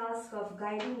arduous task of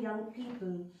guiding young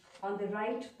people on the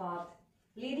right path,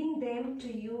 leading them to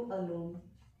you alone.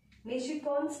 May she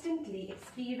constantly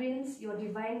experience your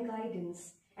divine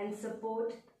guidance and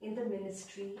support in the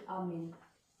ministry. Amen.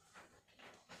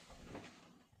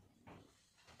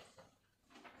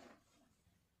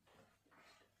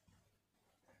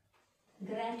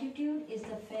 Gratitude is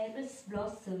the fairest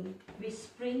blossom which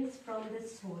springs from the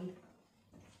soul.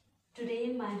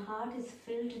 Today my heart is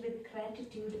filled with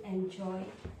gratitude and joy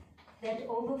that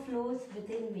overflows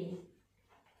within me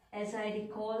as I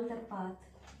recall the path.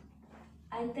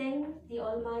 I thank the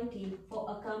Almighty for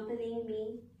accompanying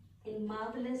me in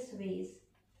marvelous ways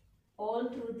all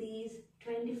through these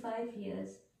 25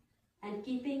 years and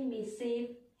keeping me safe,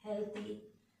 healthy,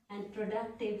 and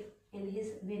productive in His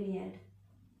vineyard.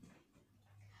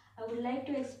 I would like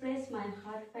to express my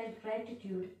heartfelt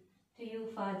gratitude to you,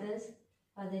 Fathers,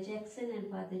 Father Jackson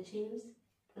and Father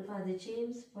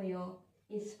James, for your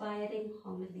inspiring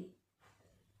homily.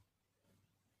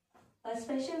 A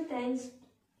special thanks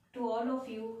to all of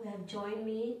you who have joined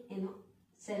me in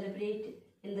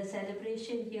the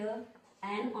celebration here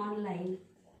and online.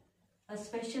 A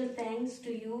special thanks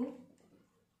to you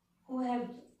who have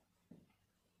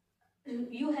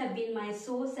been my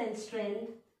source and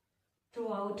strength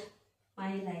throughout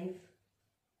my life,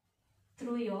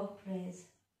 through your prayers.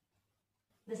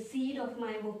 The seed of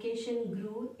my vocation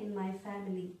grew in my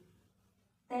family.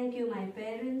 Thank you, my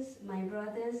parents, my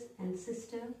brothers and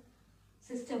sister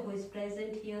who is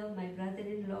present here, my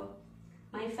brother-in-law,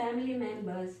 my family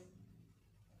members,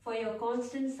 for your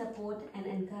constant support and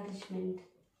encouragement.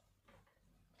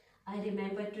 I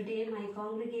remember today my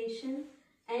congregation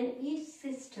and each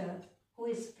sister who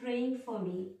is praying for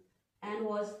me and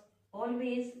was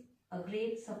always a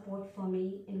great support for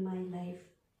me in my life.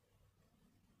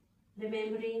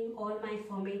 remembering all my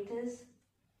formators,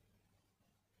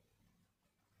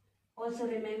 also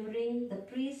remembering the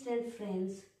priests and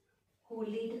friends who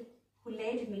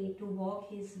led me to walk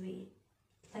his way.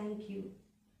 Thank you.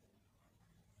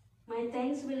 My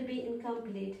thanks will be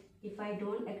incomplete if I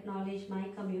don't acknowledge my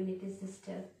community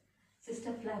sister,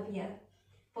 Sister Flavia,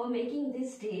 for making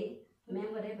this day a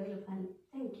memorable one.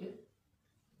 Thank you.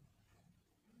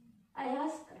 I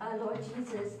ask our Lord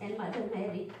Jesus and Mother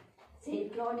Mary,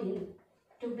 Saint Claudine,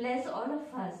 to bless all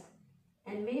of us,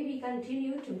 and may we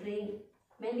continue to bring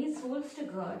many souls to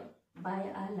God by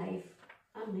our life.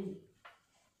 Amen.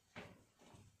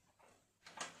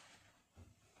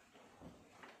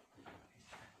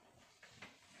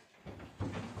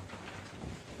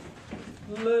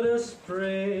 Let us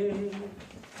pray.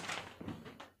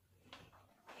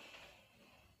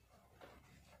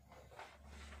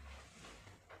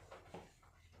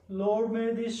 Lord,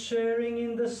 may this sharing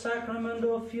in the sacrament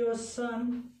of your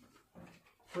Son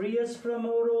free us from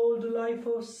our old life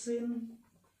of sin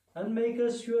and make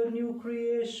us your new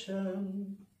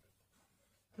creation.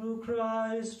 Through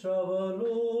Christ our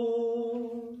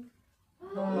Lord.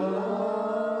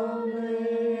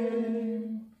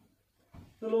 Amen.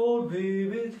 The Lord be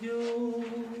with you.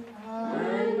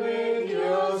 And with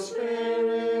your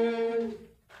spirit.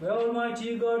 May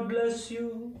Almighty God bless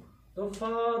you, the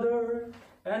Father,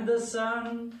 and the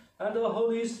Son, and the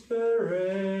Holy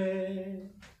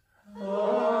Spirit.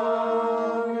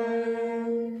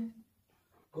 Amen.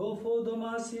 Go for the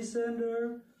mercy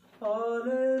sender.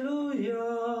 Alleluia.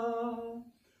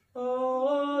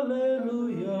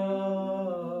 Alleluia.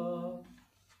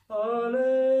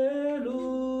 Alleluia.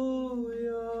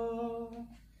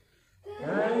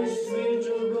 Thanks be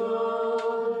to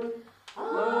God.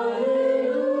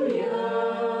 Alleluia.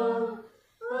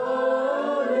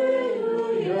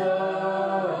 Alleluia.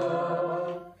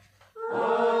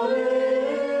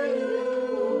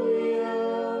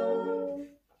 Alleluia.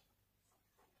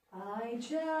 I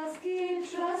just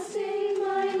keep trusting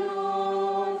my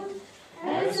Lord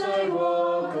as I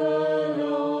walk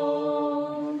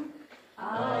alone.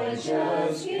 I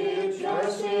just keep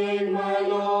trusting my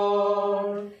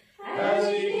Lord as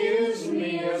He gives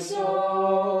me a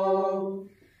song.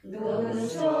 Though the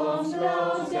storms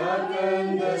clouds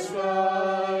darken the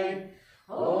sky,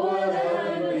 o'er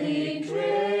heavenly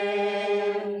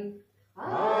train,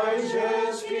 I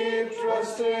just keep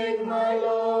trusting my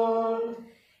Lord.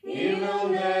 He will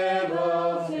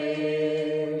never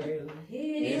fail.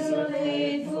 He's a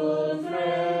faithful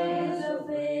friend. He's a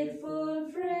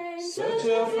faithful friend. Such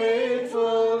a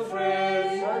faithful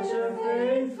friend. Such a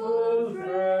faithful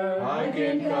friend. I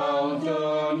can count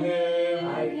on Him.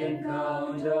 I can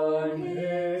count on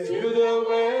Him. To the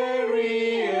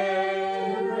very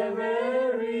end. To the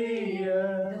very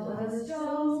end. Though the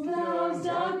storm clouds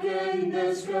darken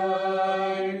the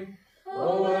sky,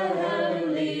 over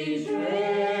heavenly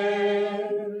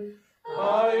train,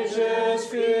 I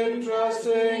just keep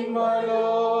trusting my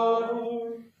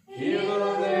Lord. He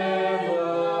will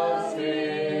never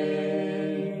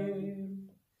fail.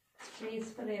 Praise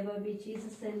forever be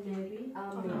Jesus and Mary.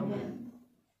 Amen.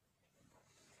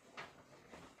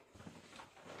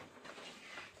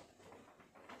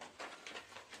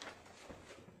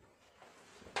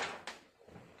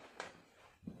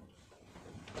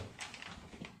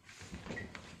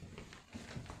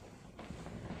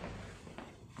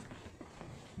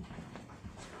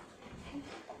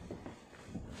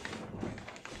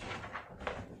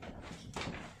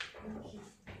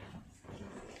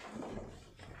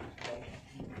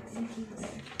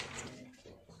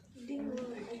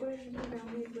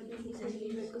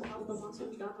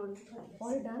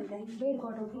 All done? Wait,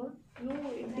 got over? No,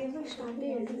 they were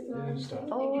started.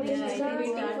 Oh, I it's did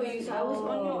wait for you. So I was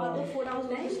on your other phone. I was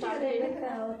going to start it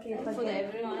Okay, for the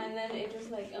everyone, and then it was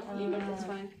like, leave it. That's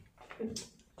fine.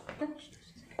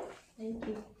 Thank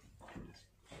you.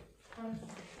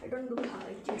 I don't do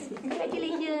hard.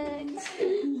 Congratulations!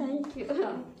 Thank you.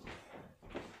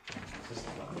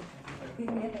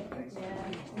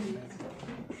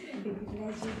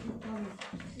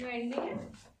 You ending it?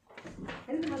 I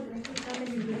don't know how to come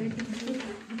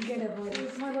and get about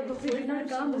it. My God, the food did not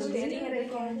come. It's still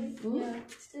recording. Yeah,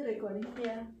 still recording.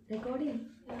 Yeah. Recording?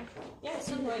 Yeah, it's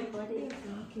still going. Recording.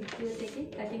 Okay. You are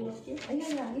taking cutting of cake?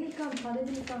 Yeah, he'll come. Father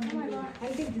will come. Oh my God. I'll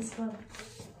take this one.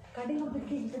 Cutting of the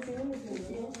cake, the same is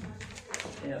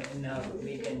Now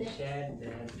we can share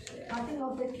that. Cutting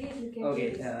of the cake, you can Okay,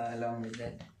 do this. along with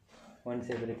that, once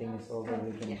everything is over,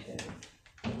 we can share it.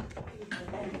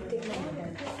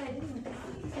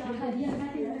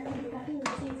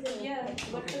 Yeah,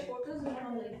 but the photos are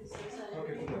not like this.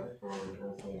 Okay,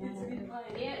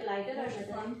 Yeah, lighter or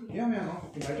fun? yeah,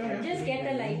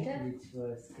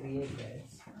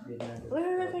 did not.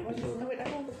 Wait, I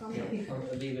don't want to come here.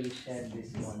 We will share this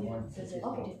one once. It is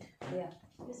Okay. Yeah.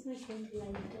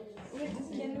 Wait,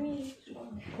 can we?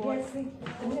 Yes.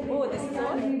 Oh, this is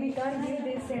all? We can't give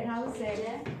this at house.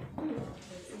 Yeah.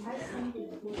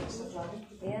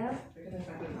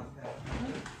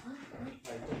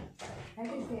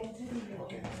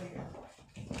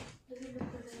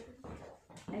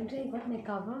 I'm trying what my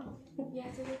cover.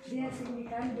 Yes, we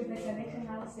can't do the connection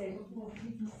house.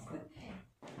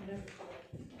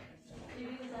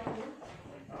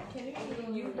 Can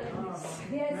you turn this?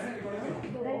 Yes,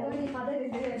 that only father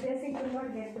is there. Yes, he could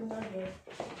not get. Can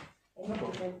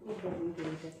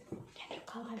you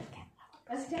come on the camera?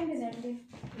 First time is ending.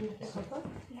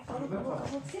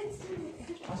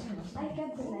 I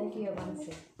can't like you once.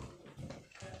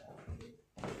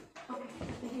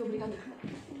 Thank you, obrigada.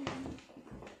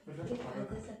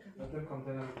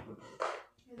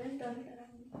 Then turn it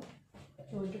around.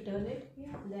 You want to turn it?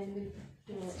 Yeah. Then we'll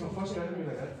So first turn it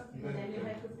like that. then you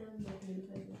have to turn that way.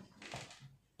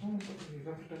 You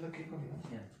have to turn the kick on.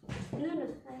 No.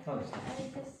 Oh, I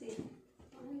just see.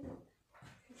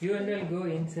 you and I'll go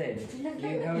inside. You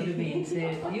have to be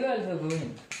inside. You also go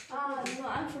in. No,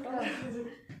 I'm photographer.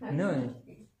 No.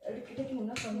 Taking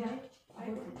enough from here.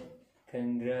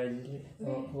 Congratulations.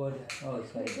 Oh, what? Oh,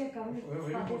 sorry. They're coming.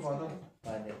 Wait for father.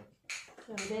 Father.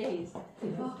 There he is.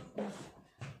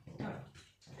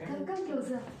 Come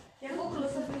closer. Yeah, go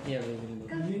closer. Yeah, we will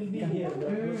go. We'll be here. Come.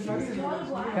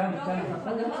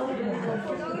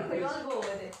 Photographer, you all go over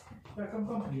there.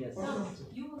 Come. Yes.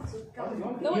 You also come.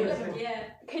 No, Yeah.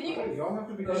 Can you you all have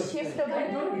to be shift a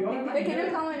bit? Wait, can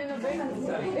you come in a bit?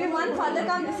 Wait, one father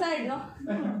come this side, no?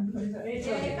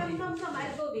 Yeah, come.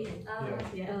 I'll go behind.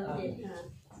 Yeah.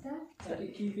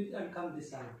 Keep it and come this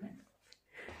side.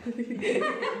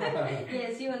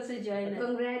 Yes, you also join us.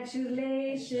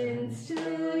 Congratulations to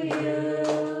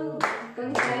you.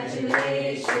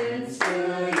 Congratulations to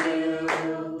you.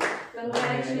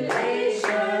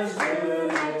 Congratulations to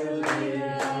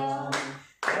Natalina.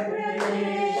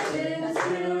 Congratulations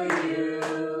to you.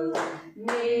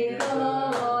 May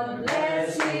God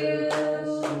bless you.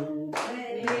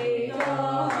 May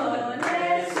God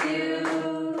bless you.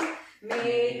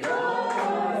 May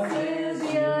God bless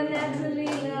you,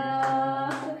 Natalina.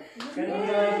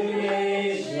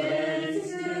 Congratulations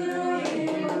to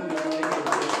you.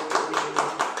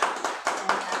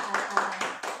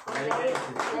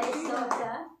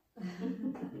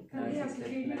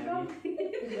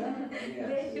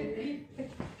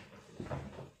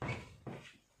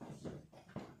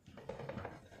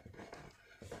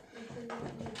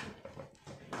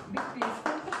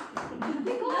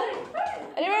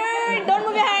 Wait, don't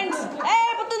move your hands.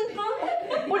 Hey, Putun.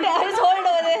 Put your hands, hold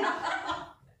over there.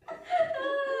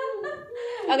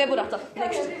 Okay, put up.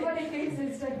 Next. Everybody thinks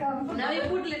it's to come. Now you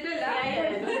put little.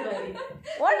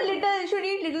 What little? You should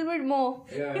eat little bit more.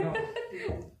 Yeah, I know.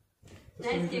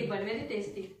 Nice cake, but very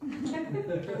tasty. So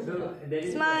there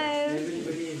is Smile.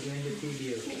 everybody is going to feed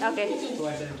you. Okay.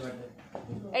 Quarter.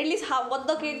 At least half what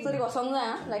the cake sorry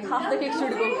like half the cake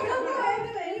should go.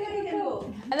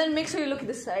 And then make sure you look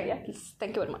this side, yeah, please.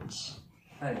 Thank you very much.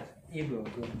 You go.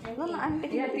 No, I'm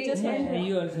taking pictures. Yeah,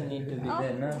 you also need to be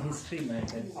there, no? History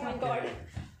matters. Oh my god.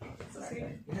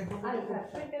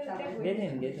 Get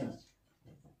in.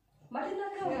 Martina,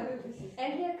 come.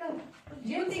 And here, come.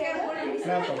 You think I'm holding this?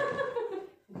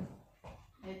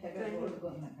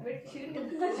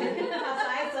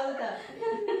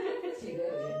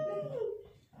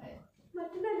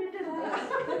 Martina, little.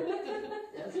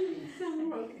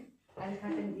 I'll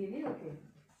cut and give you, okay?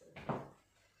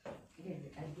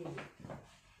 I'll give you.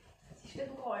 Sister,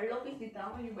 you all of this no.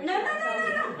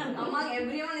 Among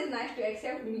everyone is nice to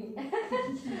accept me.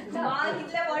 Maa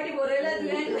kitla body borela tu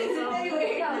and sister you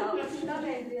wait. Not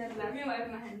Andrea. Let me wipe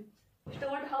my hand. Sister,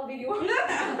 what? How big you want?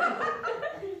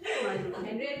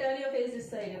 Andrea, turn your face this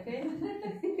side, okay?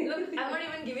 Look, I'm not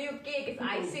even giving you cake. It's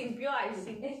icing, pure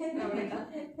icing.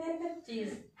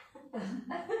 Cheese.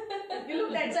 You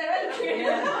look that side.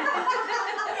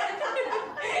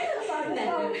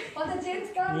 Oh, the James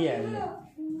come. Yeah.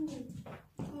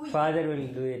 Father will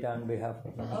do it on behalf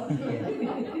of me. Ah,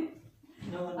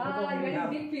 you got a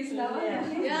big piece now.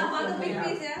 Yeah, for the big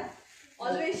piece, yeah.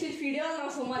 Always she videos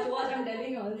not so much watch, I'm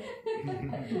telling you all.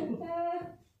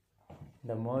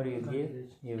 The more you give,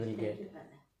 you will get.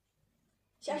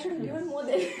 She should have given more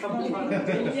than.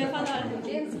 Yeah, Father.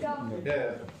 James come.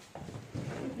 Yeah.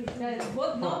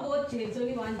 Both James,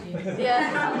 only one James.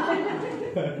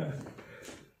 Yeah.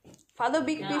 Father,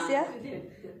 big piece, yeah.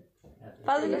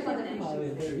 Father, big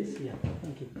piece. There is, yeah.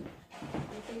 Thank you.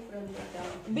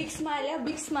 Big smile, yeah,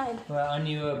 big smile. On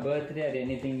your birthday or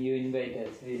anything, you invite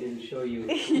us. We will show you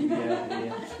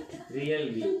real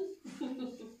me.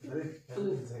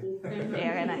 Yeah,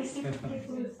 very nice.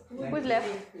 Who's left?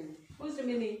 Who's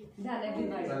remaining? Done,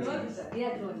 everybody.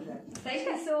 Yeah, thank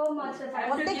you so much.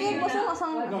 What the cake was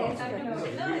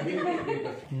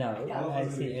Now, I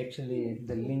see actually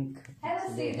the link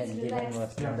they had given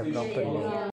was not the proper link.